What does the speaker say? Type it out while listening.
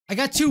I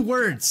got two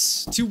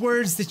words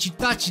that you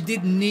thought you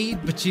didn't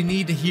need, but you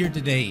need to hear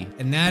today.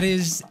 And that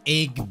is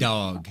egg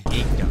dog.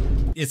 Egg dog.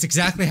 It's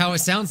exactly how it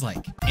sounds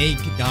like. Egg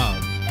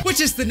dog. Which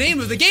is the name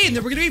of the game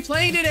that we're gonna be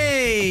playing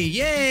today.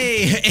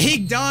 Yay!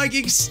 Egg Dog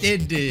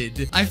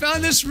Extended. I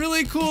found this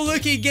really cool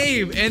looking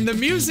game and the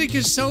music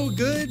is so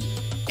good.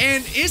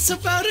 And it's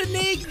about an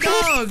egg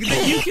dog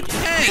that you can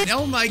pet.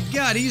 Oh my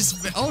god,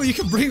 oh, you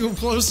can bring him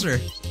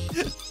closer.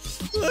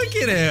 Look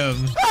at him.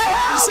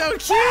 He's so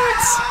cute.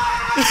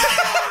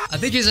 I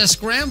think he's a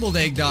scrambled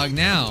egg dog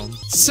now.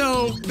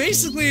 So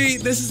basically,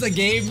 this is a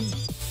game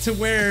to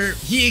where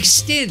he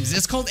extends.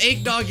 It's called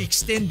Egg Dog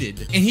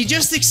Extended. And he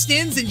just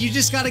extends and you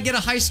just gotta get a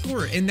high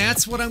score. And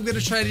that's what I'm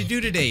gonna try to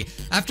do today.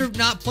 After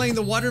not playing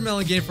the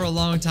watermelon game for a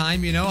long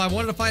time, you know, I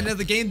wanted to find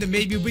another game that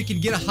maybe we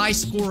could get a high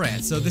score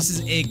at. So this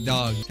is Egg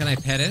Dog. Can I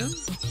pet him?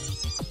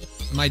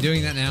 Am I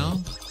doing that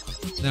now?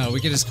 No, we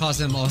can just cause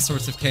him all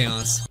sorts of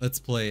chaos. Let's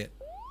play it.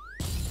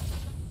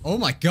 Oh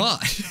my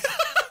god.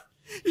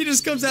 He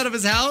just comes out of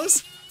his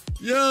house?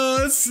 Yo,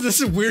 this is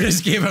the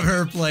weirdest game I've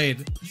ever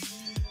played.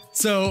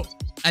 So,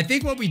 I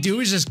think what we do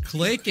is just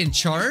click and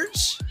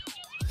charge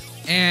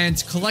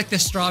and collect the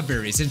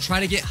strawberries and try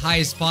to get high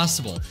as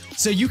possible.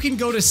 So you can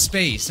go to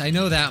space, I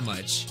know that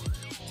much.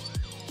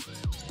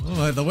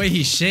 Oh, the way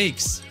he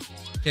shakes.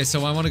 Okay,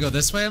 so I want to go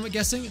this way, I'm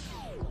guessing.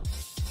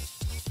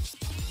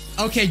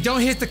 Okay,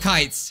 don't hit the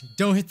kites.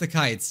 Don't hit the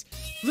kites.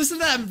 Listen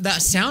to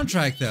that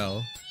soundtrack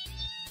though.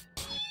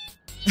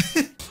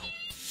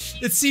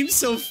 It seems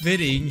so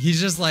fitting.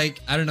 He's just like,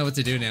 I don't know what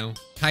to do now.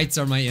 Kites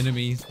are my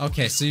enemy.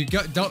 Okay, so you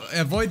don't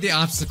avoid the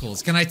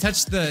obstacles. Can I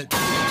touch the...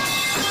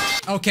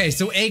 Okay,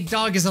 so Egg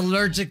Dog is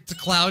allergic to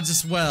clouds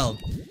as well.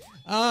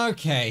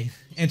 Okay,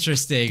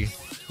 interesting.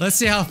 Let's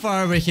see how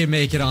far we can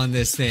make it on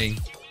this thing.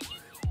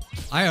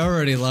 I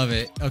already love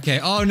it. Okay,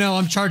 oh no,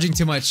 I'm charging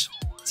too much.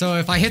 So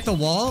if I hit the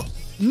wall...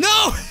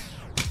 No!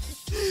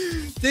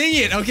 Dang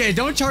it, okay,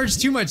 don't charge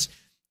too much.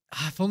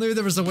 If only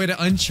there was a way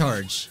to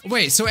uncharge.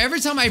 Wait, so every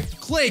time I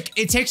click,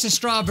 it takes a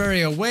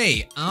strawberry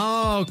away.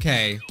 Oh,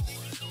 okay.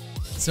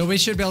 So we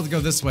should be able to go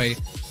this way.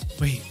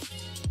 Wait,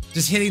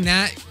 just hitting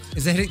that?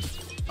 Is that hitting?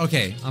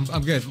 Okay,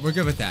 I'm good. We're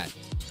good with that.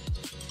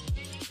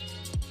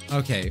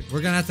 Okay, we're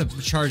gonna have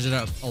to charge it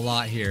up a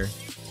lot here.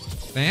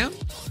 Bam?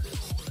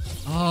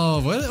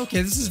 Oh, what?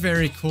 Okay, this is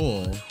very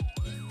cool.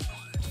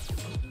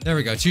 There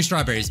we go, 2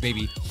 strawberries,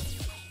 baby.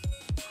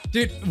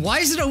 Dude, why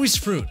is it always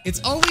fruit? It's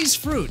always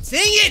fruit.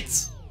 Dang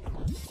it!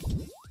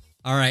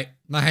 Alright,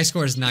 my high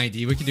score is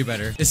 90. We can do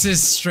better. This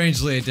is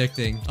strangely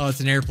addicting. Oh, it's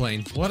an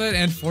airplane. What an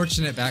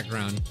unfortunate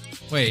background.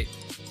 Wait.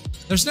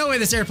 There's no way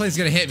this airplane's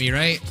gonna hit me,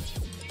 right?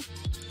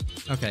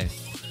 Okay.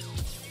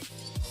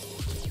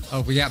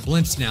 Oh, we got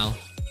blimps now.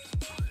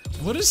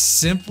 What a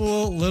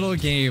simple little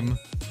game.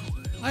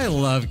 I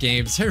love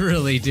games. I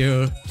really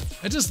do.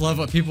 I just love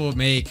what people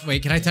make.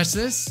 Wait, can I touch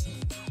this?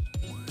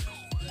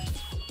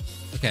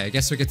 Okay, I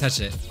guess we can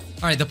touch it.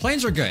 Alright, the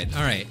planes are good.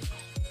 Alright.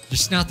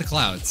 Just not the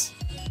clouds.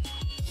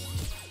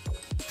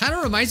 Kind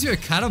of reminds me of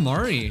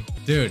Katamari.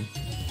 Dude.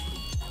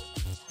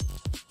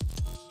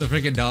 The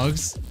freaking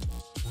dogs.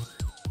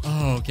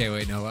 Oh, okay,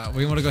 wait, no.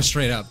 We want to go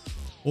straight up.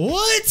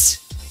 What?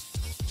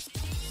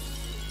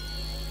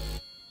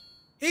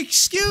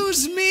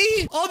 Excuse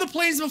me? All the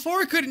planes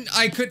before you couldn't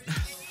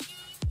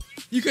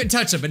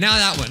touch them, but now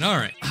that one.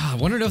 Alright. I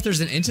wonder if there's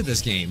an end to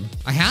this game.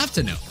 I have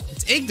to know.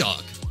 It's Egg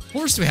Dog. Of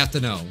course we have to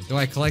know. Do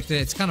I collect it?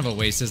 It's kind of a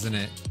waste, isn't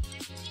it?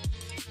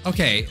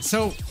 Okay,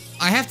 so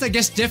I have to, I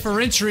guess,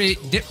 differentiate.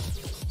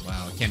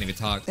 Wow, I can't even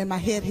talk. And my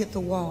head hit the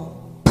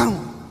wall.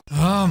 Boom.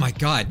 Oh my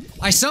god.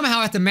 I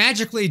somehow have to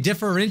magically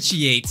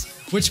differentiate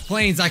which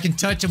planes I can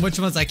touch and which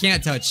ones I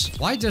can't touch.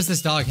 Why does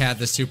this dog have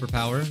this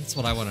superpower? That's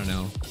what I want to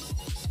know.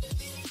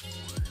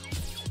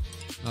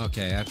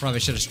 Okay, I probably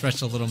should have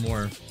stretched a little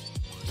more.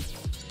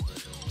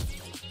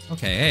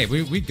 Okay, hey,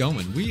 we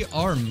going. We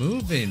are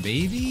moving,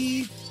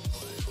 baby.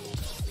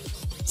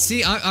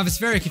 See, I was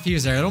very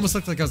confused there. It almost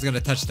looked like I was going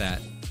to touch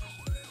that.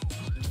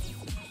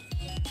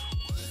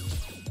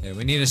 Okay,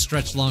 we need to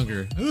stretch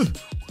longer. Ooh.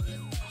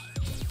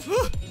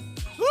 Ooh.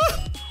 Ooh.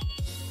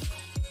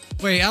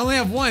 Wait, I only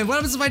have one. What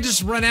happens if I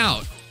just run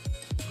out?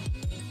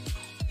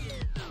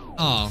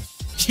 Oh,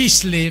 he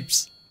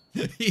sleeps.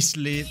 He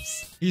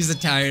sleeps. He's a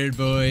tired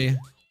boy.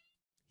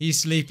 He's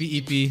sleepy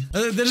eepy.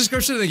 The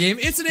description of the game,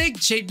 it's an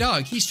egg-shaped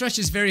dog. He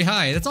stretches very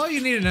high. That's all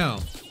you need to know.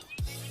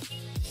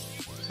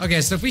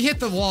 Okay, so if we hit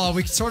the wall,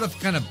 we can sort of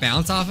kind of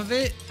bounce off of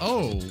it.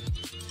 Oh.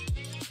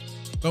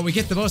 But we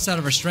get the most out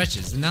of our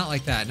stretches, and not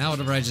like that. Not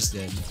whatever I just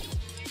did.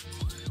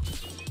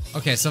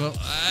 Okay, so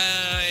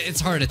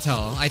it's hard to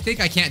tell. I think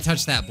I can't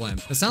touch that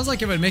blimp. It sounds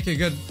like it would make a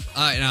good...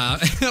 no,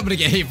 I'm gonna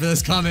get hate for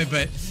this comment,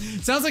 but...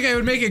 It sounds like I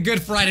would make a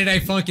good Friday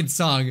Night Funkin'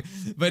 song.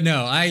 But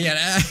no,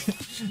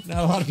 not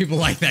a lot of people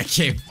like that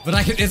game. But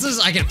I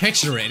can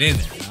picture it in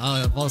there.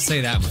 I'll say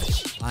that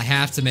much. I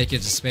have to make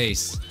it to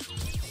space.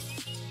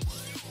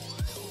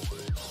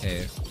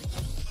 Okay.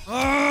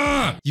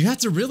 You have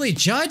to really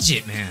judge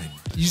it, man.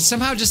 You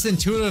somehow just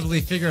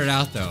intuitively figure it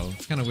out, though.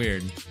 It's kind of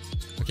weird.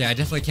 Okay, I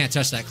definitely can't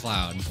touch that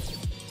cloud.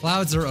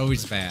 Clouds are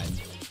always bad.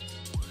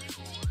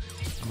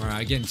 I'm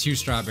alright, getting 2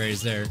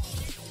 strawberries there.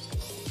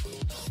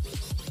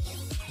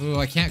 Ooh,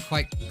 I can't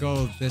quite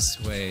go this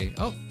way.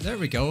 Oh, there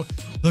we go.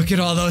 Look at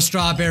all those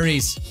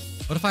strawberries.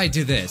 What if I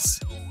do this?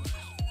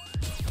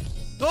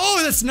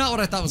 Oh, that's not what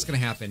I thought was gonna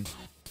happen.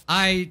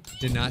 I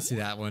did not see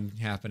that one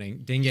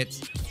happening. Dang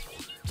it.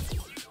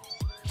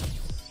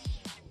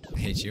 I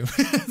hate you.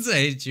 I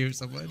hate you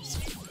so much.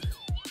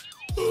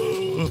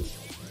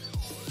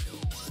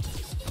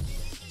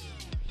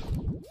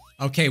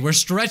 Okay, we're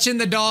stretching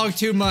the dog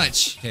too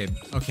much.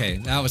 Okay,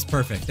 that was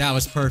perfect. That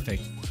was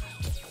perfect.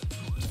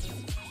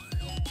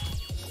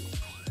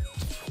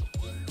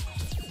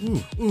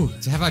 Ooh,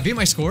 have I beat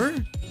my score?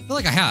 I feel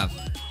like I have.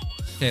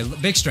 Okay,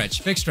 big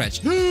stretch, big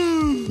stretch. I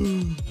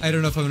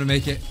don't know if I'm gonna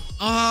make it.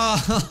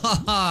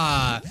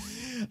 I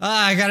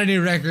got a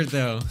new record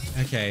though.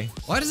 Okay.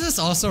 Why does this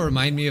also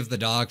remind me of the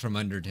dog from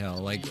Undertale?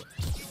 Like,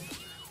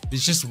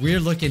 it's just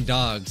weird looking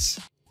dogs.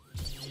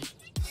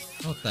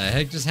 What the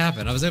heck just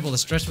happened? I was able to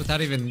stretch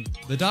without even,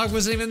 the dog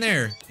wasn't even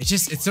there. It's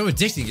so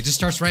addicting. It just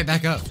starts right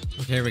back up.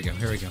 Okay, here we go,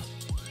 here we go.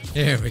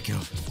 Here we go.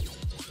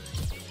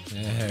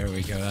 There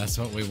we go, that's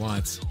what we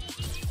want.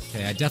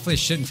 Okay, I definitely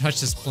shouldn't touch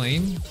this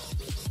plane.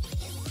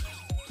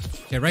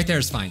 Okay, right there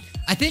is fine.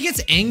 I think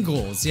it's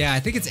angles. Yeah, I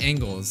think it's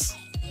angles.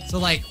 So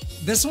like,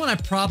 this one I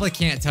probably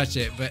can't touch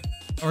it, but,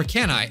 or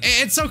can I?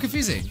 It's so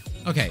confusing.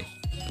 Okay,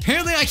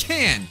 apparently I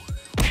can.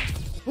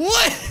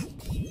 What?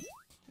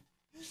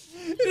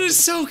 It is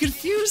so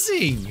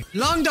confusing.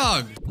 Long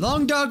dog.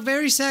 Long dog,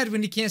 very sad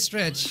when he can't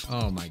stretch.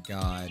 Oh my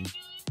god.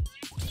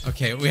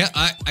 Okay,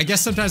 I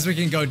guess sometimes we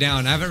can go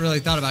down. I haven't really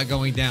thought about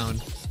going down.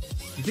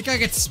 You think I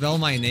could spell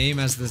my name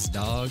as this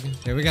dog?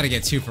 Okay, we gotta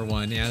get 2 for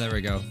 1. Yeah, there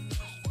we go.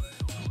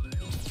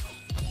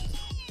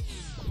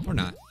 Or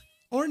not.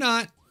 Or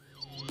not.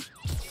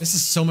 This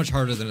is so much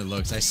harder than it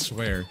looks, I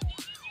swear.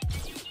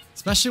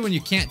 Especially when you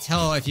can't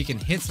tell if you can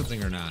hit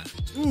something or not.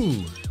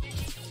 Ooh.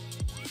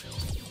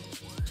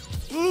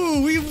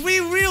 Ooh, we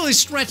really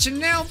stretching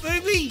now,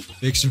 baby.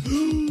 Big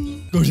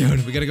go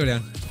down, we gotta go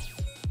down.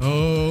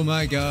 Oh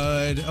my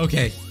god.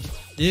 Okay.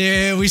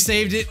 Yeah, we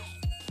saved it.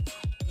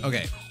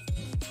 Okay.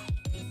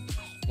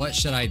 What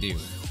should I do?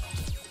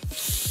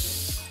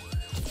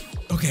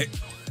 Okay.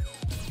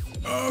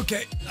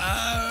 Okay.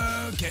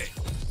 Okay.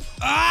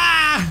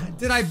 Ah!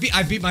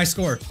 I beat my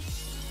score.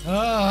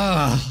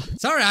 Ah.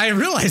 Sorry, I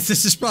realize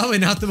this is probably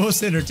not the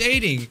most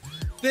entertaining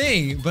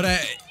thing, but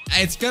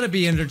it's gonna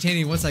be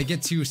entertaining once I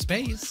get to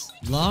space.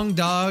 Long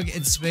dog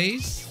in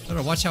space.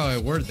 Better watch how I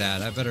word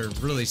that. I better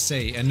really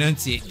say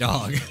enunciate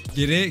dog.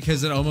 Get it?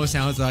 Because it almost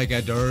sounds like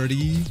a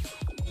dirty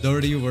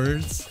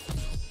words.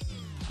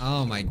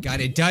 Oh my god,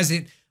 it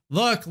doesn't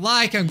look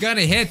like I'm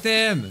gonna hit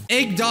them.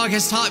 Egg Dog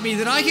has taught me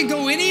that I can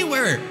go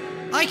anywhere.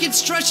 I can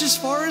stretch as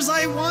far as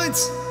I want.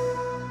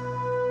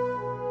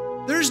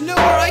 There's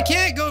nowhere I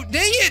can't go.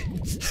 Dang it!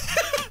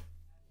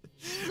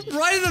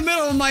 Right in the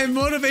middle of my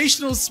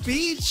motivational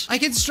speech. I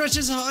can stretch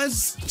as high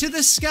as to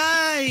the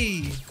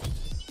sky.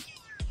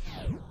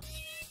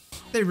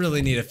 They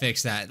really need to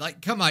fix that.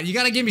 Like, come on, you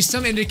gotta give me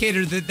some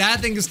indicator that that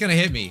thing is gonna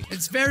hit me.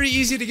 It's very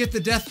easy to get the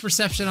depth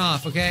perception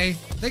off, okay?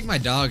 I think my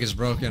dog is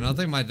broken. I don't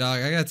think my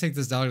dog, I gotta take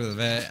this dog to the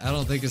vet. I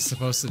don't think it's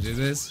supposed to do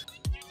this.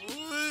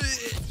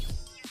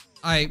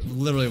 I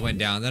literally went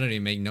down. That didn't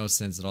even make no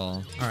sense at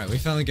all. All right, we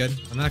feeling good.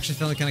 I'm actually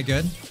feeling kind of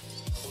good.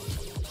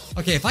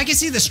 Okay, if I can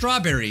see the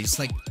strawberries,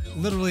 like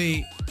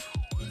literally.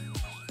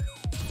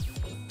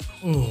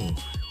 Ooh,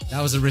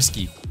 that was a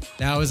risky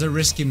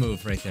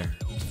move right there.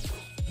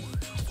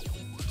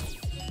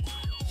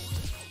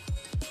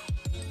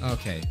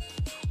 Okay.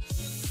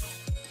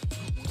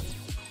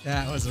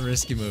 That was a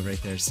risky move right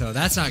there. So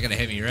that's not gonna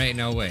hit me, right?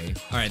 No way.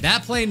 All right,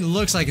 that plane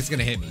looks like it's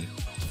gonna hit me.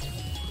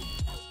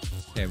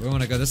 Okay, we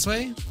wanna go this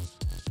way?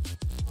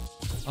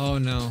 Oh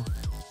no.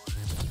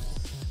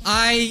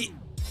 I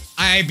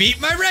beat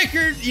my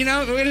record, you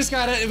know, we just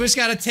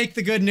gotta take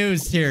the good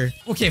news here.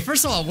 Okay,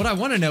 first of all, what I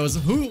wanna know is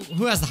who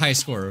has the high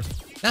score?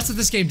 That's what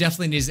this game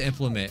definitely needs to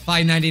implement.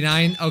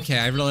 599? Okay,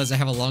 I realize I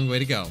have a long way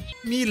to go.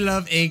 Me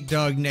love Egg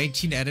Dog,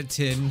 19 out of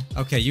 10.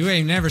 Okay, you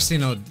ain't never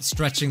seen no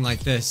stretching like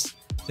this.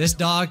 This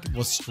dog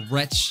will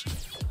stretch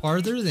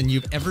farther than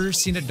you've ever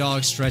seen a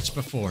dog stretch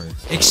before.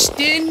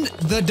 Extend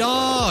the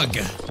dog!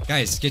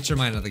 Guys, get your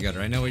mind out of the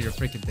gutter. I know what you're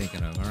freaking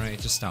thinking of, alright?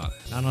 Just stop.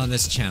 Not on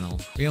this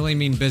channel. We only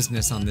mean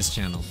business on this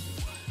channel.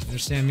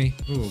 Understand me?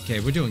 Ooh,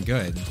 okay, we're doing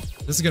good.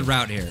 This is a good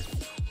route here.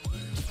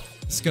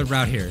 This is a good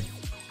route here.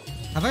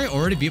 Have I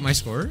already beat my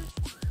score?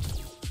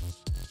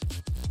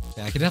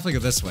 Yeah, I could definitely go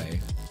this way.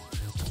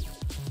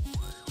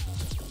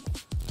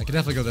 I could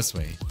definitely go this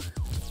way.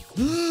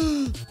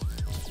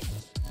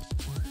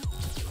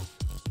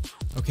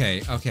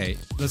 Okay, okay.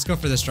 Let's go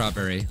for the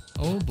strawberry.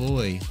 Oh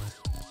boy.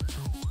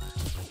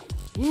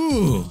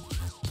 Ooh.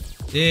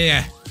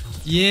 Yeah.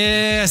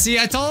 Yeah. See,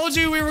 I told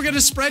you we were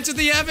gonna spread to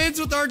the heavens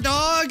with our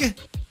dog.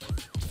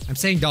 I'm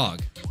saying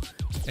dog.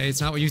 Hey,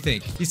 it's not what you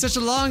think. He's such a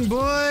long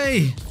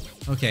boy.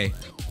 Okay.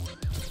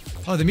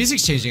 Oh, the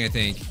music's changing, I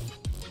think.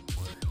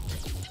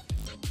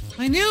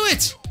 I knew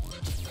it!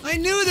 I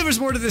knew there was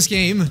more to this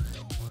game.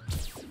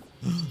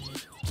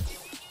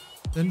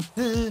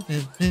 13,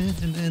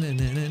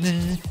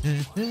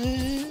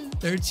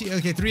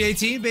 okay,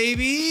 318,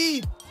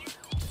 baby.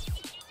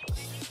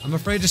 I'm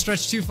afraid to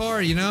stretch too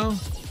far, you know?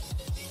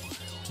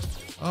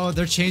 Oh,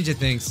 they're changing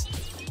things.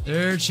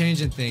 They're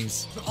changing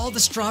things. But all the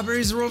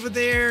strawberries are over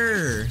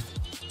there.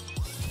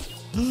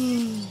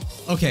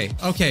 Okay,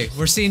 okay,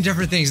 we're seeing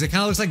different things. It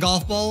kind of looks like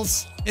golf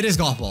balls. It is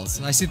golf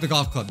balls. I see the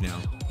golf club now.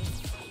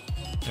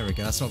 There we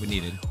go, that's what we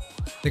needed.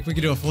 Think we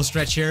could do a full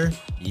stretch here?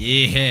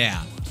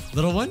 Yeah.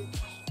 Little one.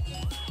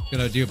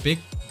 Gonna do a big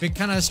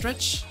kind of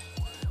stretch.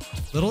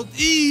 Little,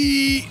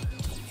 okay,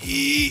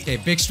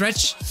 big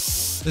stretch.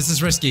 This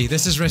is risky,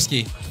 this is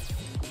risky.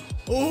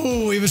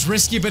 Oh, it was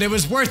risky, but it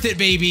was worth it,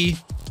 baby.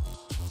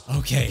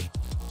 Okay.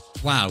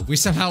 Wow, we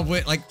somehow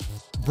like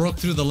broke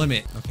through the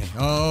limit. Okay,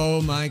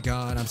 oh my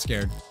God, I'm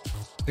scared.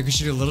 Think we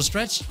should do a little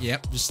stretch?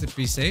 Yep, just to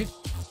be safe.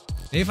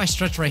 Maybe if I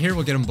stretch right here,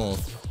 we'll get them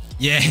both.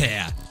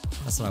 Yeah,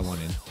 that's what I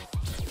wanted.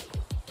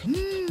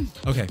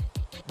 Okay,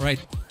 right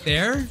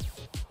there.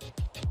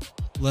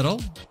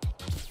 Little.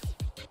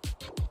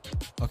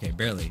 Okay,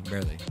 barely.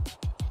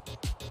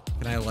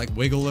 Can I like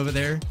wiggle over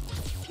there?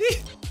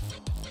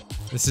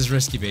 This is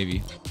risky,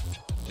 baby.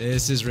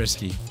 This is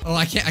risky. Oh,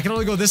 I can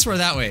only go this way or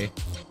that way.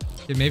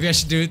 Okay, maybe I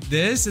should do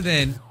this and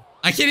then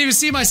I can't even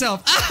see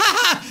myself.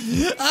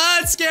 Ah,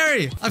 it's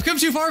scary. I've come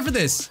too far for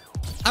this.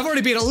 I've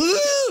already beat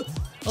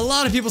a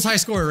lot of people's high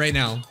score right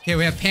now. Okay,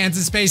 we have pans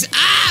in space.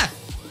 Ah!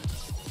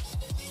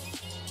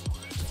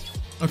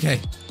 Okay.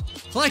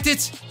 Collect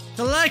it.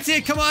 Collect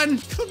it. Come on.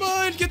 Come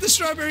on. Get the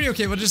strawberry.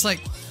 Okay, we'll just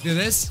like do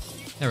this.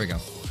 There we go.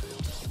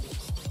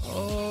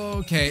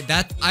 Okay,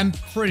 I'm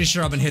pretty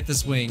sure I'm gonna hit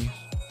this wing.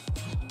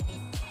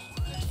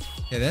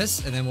 Okay,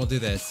 this, and then we'll do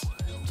this.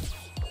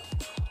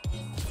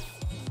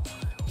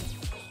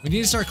 We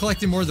need to start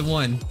collecting more than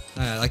one.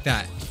 Like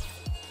that.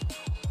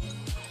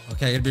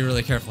 Okay, I gotta be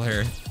really careful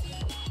here.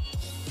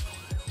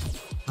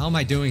 How am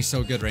I doing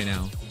so good right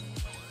now?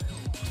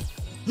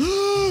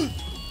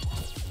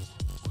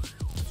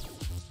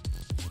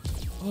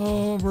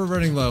 Oh, we're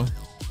running low.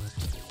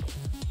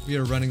 We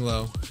are running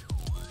low.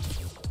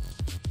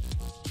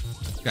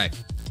 Okay.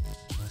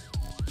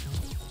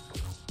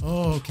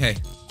 Oh, okay.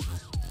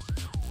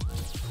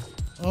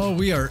 Oh,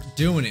 we are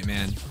doing it,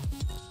 man.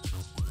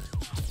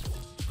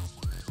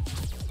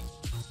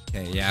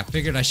 Okay, yeah, I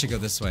figured I should go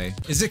this way.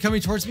 Is it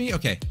coming towards me?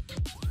 Okay.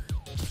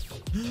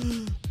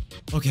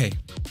 Okay.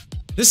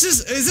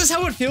 Is this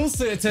how it feels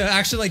to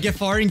actually like get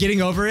far and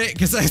getting over it?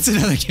 Because that's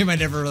another game I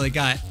never really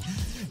got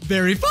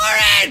very far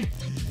in!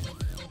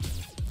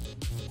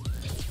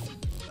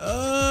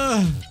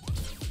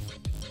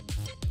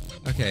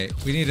 Okay,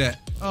 we need to...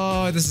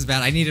 Oh, this is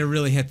bad. I need to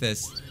really hit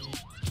this.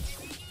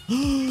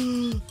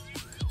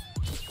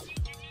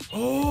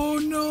 Oh,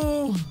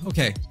 no.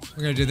 Okay,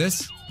 we're gonna do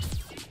this.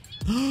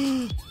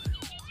 I'm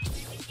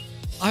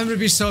gonna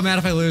be so mad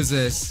if I lose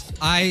this.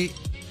 I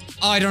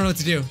don't know what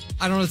to do.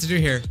 I don't know what to do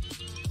here.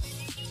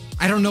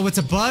 I don't know what's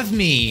above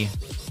me.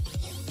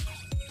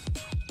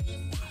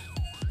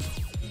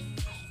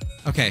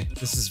 Okay,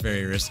 this is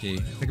very risky.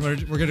 I think we're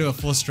gonna do a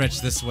full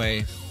stretch this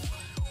way.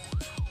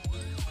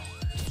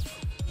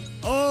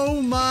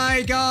 Oh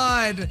my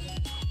God!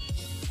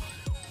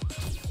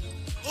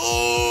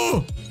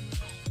 Oh!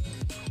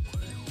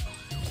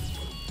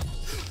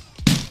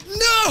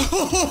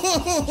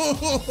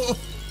 No!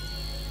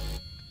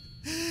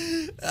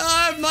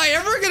 Am I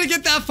ever gonna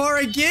get that far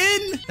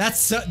again?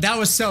 That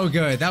was so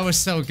good. That was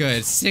so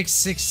good.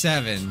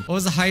 667. What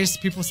was the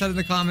highest people said in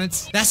the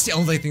comments? That's the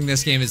only thing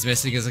this game is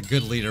missing is a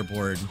good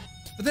leaderboard.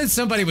 But then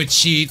somebody would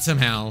cheat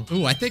somehow.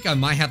 Ooh, I think I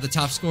might have the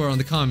top score on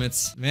the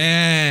comments.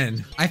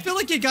 Man, I feel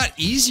like it got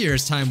easier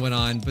as time went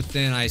on, but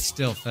then I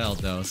still failed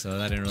though, so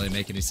that didn't really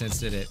make any sense,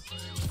 did it?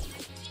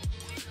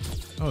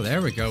 Oh,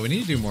 there we go. We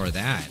need to do more of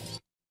that.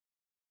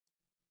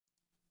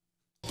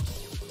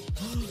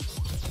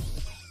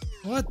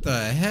 What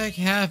the heck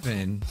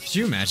happened? Could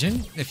you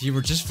imagine if you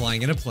were just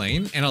flying in a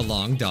plane and a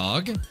long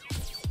dog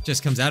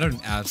just comes out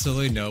of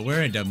absolutely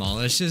nowhere and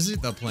demolishes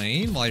the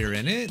plane while you're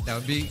in it? That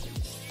would be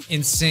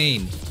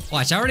insane.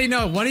 Watch, I already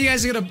know one of you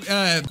guys are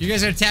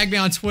gonna tag me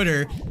on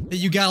Twitter that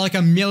you got like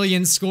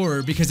 1,000,000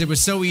 score because it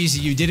was so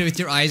easy. You did it with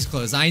your eyes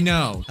closed. I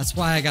know. That's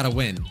why I gotta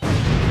win.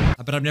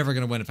 But I'm never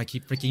gonna win if I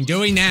keep freaking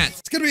doing that.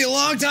 It's gonna be a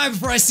long time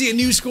before I see a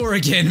new score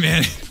again,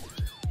 man.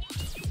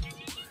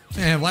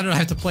 Man, why did I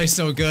have to play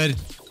so good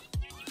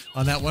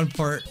on that one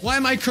part? Why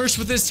am I cursed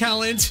with this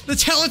talent? The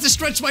talent to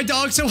stretch my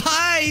dog so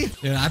high!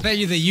 Dude, I bet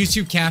you the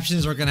YouTube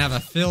captions are gonna have a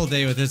field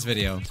day with this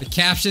video. The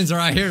captions are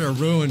out here to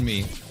ruin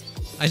me.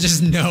 I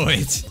just know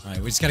it. Alright,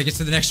 we just gotta get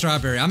to the next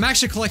strawberry. I'm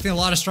actually collecting a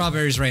lot of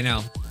strawberries right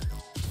now.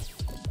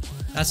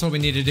 That's what we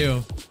need to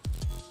do.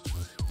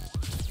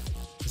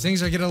 These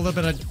things are getting a little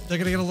bit they're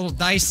gonna get a little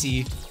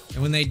dicey.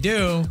 And when they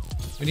do,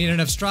 we need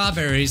enough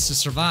strawberries to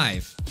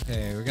survive.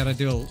 Okay, we gotta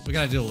do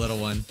a little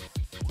one.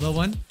 Little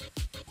one?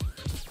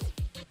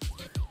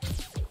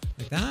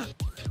 Like that?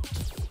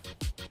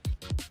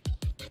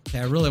 Okay,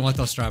 I really want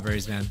those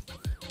strawberries, man.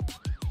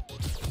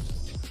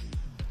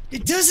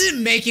 It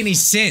doesn't make any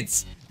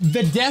sense.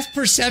 The depth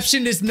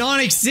perception is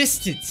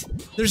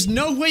non-existent. There's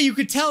no way you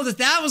could tell that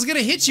that was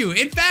gonna hit you.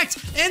 In fact,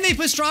 and they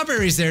put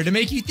strawberries there to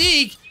make you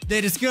think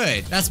that it's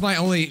good. That's my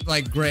only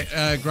like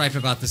gripe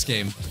about this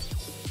game.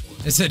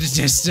 Is that it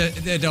just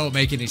it don't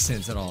make any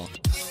sense at all.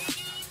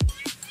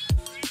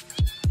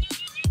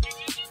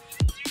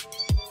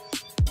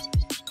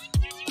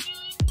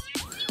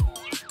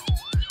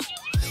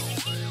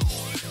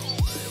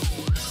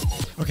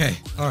 Okay,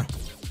 alright.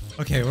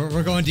 Okay,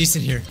 we're going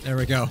decent here. There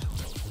we go.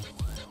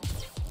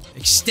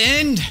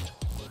 Extend!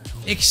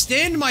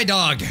 Extend, my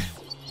dog!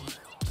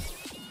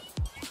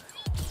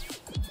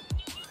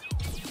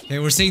 Okay,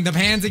 we're seeing the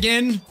pans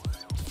again.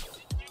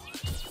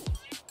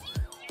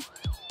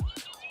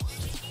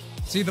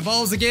 See the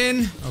balls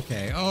again?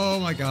 Okay, oh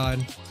my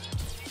god.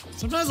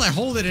 Sometimes I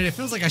hold it and it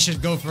feels like I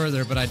should go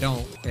further, but I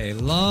don't. Okay,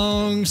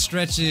 long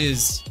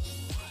stretches.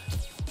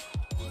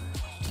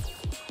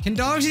 Can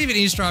dogs even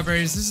eat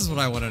strawberries? This is what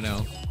I want to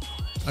know.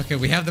 Okay,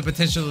 we have the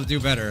potential to do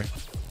better.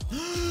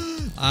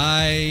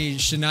 I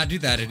should not do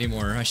that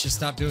anymore. I should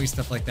stop doing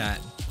stuff like that.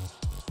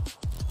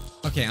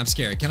 Okay, I'm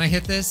scared. Can I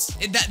hit this?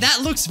 That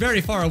looks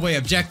very far away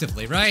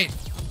objectively, right?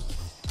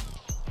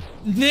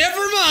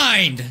 Never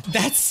mind!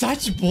 That's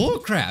such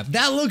bullcrap.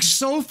 That looks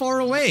so far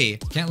away.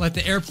 Can't let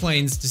the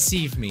airplanes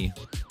deceive me.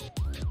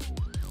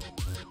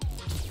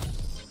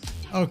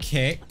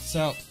 Okay,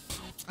 so...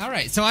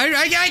 Alright, so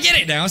I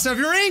get it now. So if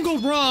you're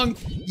angled wrong,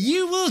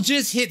 you will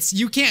just hit...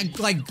 You can't,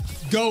 like,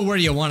 go where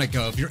you want to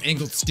go if you're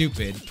angled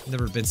stupid. I've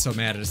never been so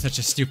mad at such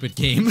a stupid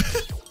game.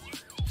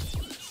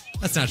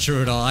 That's not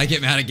true at all. I get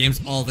mad at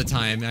games all the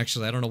time,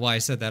 actually. I don't know why I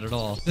said that at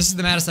all. This is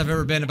the maddest I've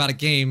ever been about a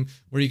game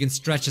where you can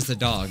stretch as a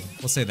dog.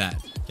 We'll say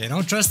that. Okay,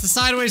 don't trust the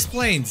sideways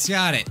planes.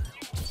 Got it.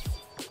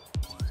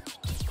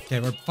 Okay,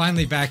 we're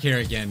finally back here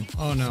again.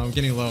 Oh no, I'm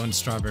getting low on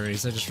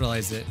strawberries. I just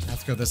realized it. I have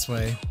to go this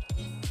way.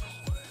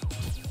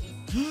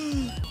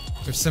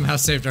 We've somehow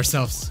saved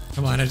ourselves.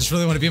 Come on, I just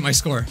really want to beat my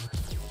score.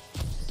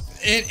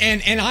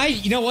 And I,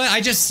 you know what?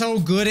 I just so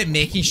good at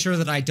making sure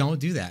that I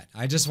don't do that.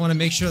 I just want to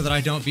make sure that I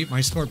don't beat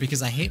my score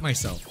because I hate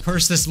myself.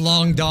 Curse this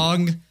long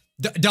dog.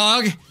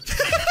 Dog?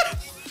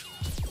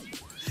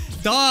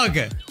 Dog!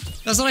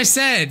 That's what I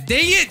said.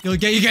 Dang it!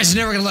 Okay, you guys are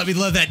never gonna let me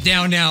live that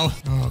down now.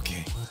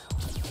 Okay.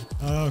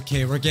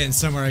 Okay, we're getting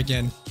somewhere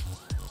again.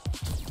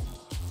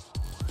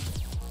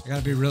 I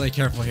gotta be really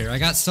careful here. I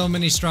got so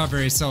many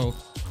strawberries, so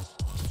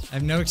I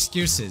have no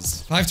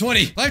excuses.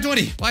 520!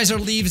 520! Why is there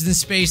leaves in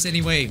space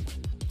anyway?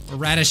 Or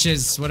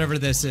radishes, whatever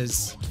this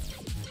is.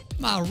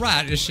 My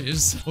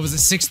radishes. What was it,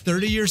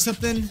 6:30 or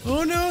something?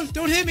 Oh no,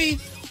 don't hit me.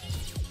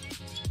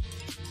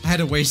 I had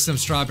to waste some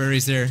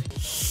strawberries there.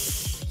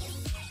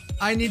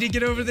 I need to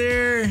get over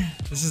there.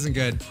 This isn't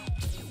good.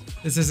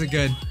 This isn't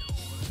good.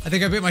 I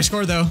think I beat my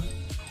score though.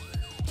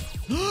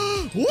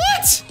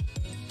 What?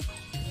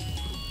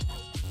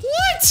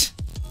 What?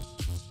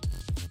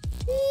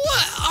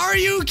 What? Are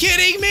you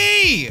kidding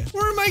me?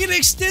 Where am I gonna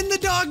extend the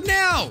dog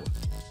now?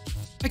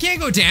 I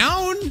can't go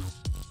down?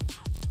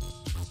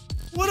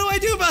 What do I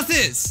do about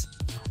this?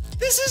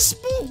 This is...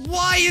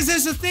 Why is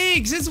this a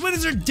thing? Since when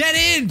is there dead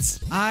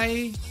ends?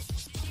 I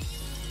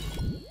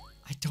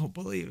don't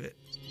believe it.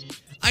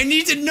 I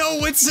need to know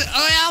what's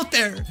out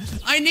there.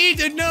 I need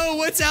to know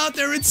what's out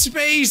there in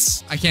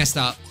space. I can't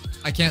stop.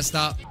 I can't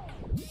stop.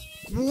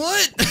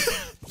 What?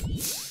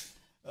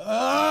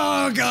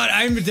 Oh god,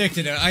 I'm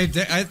addicted. Oh my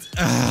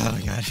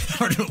god, I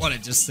don't know what I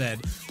just said.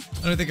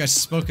 I don't think I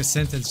spoke a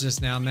sentence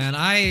just now, man.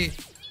 I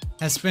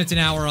have spent an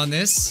hour on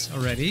this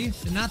already.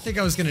 Did not think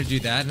I was gonna do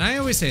that, and I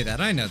always say that.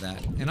 I know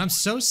that. And I'm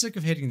so sick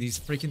of hitting these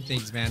freaking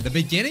things, man. The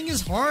beginning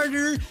is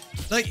harder.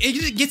 Like,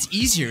 it gets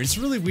easier. It's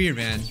really weird,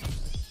 man.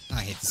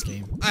 I hate this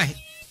game.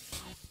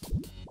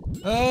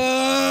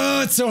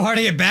 Oh, it's so hard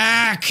to get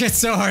back. It's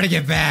so hard to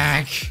get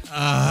back.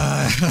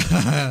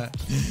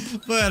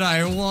 But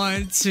I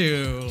want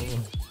to.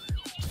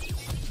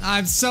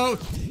 I'm so...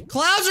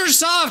 Clouds are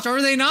soft,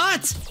 are they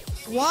not?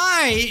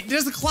 Why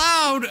does the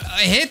cloud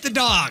hit the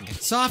dog?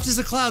 Soft as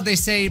a cloud, they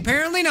say.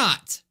 Apparently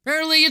not.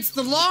 Apparently it's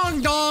the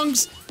long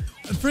dong's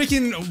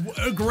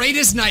freaking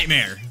greatest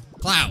nightmare.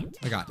 Cloud. Oh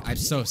my god,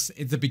 it's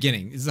the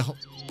beginning. It's the whole...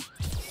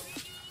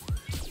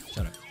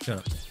 Shut up. Shut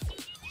up.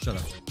 Shut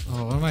up.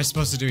 Oh, what am I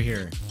supposed to do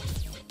here?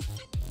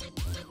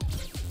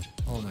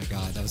 Oh my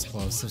god, that was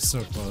close. That was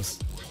so close.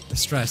 The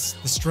stress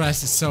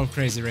is so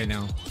crazy right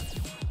now.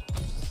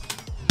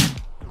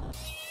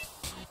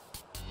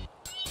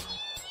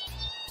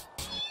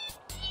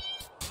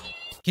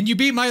 Can you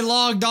beat my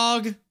log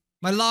dog?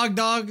 My log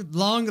dog?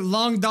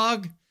 Long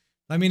dog?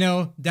 Let me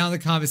know down in the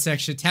comment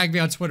section. Tag me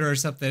on Twitter or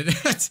something.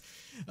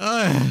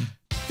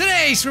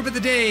 Today's script of the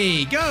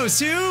day goes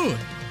to...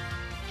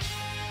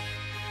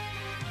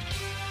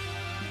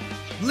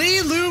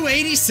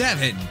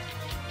 Lilu87.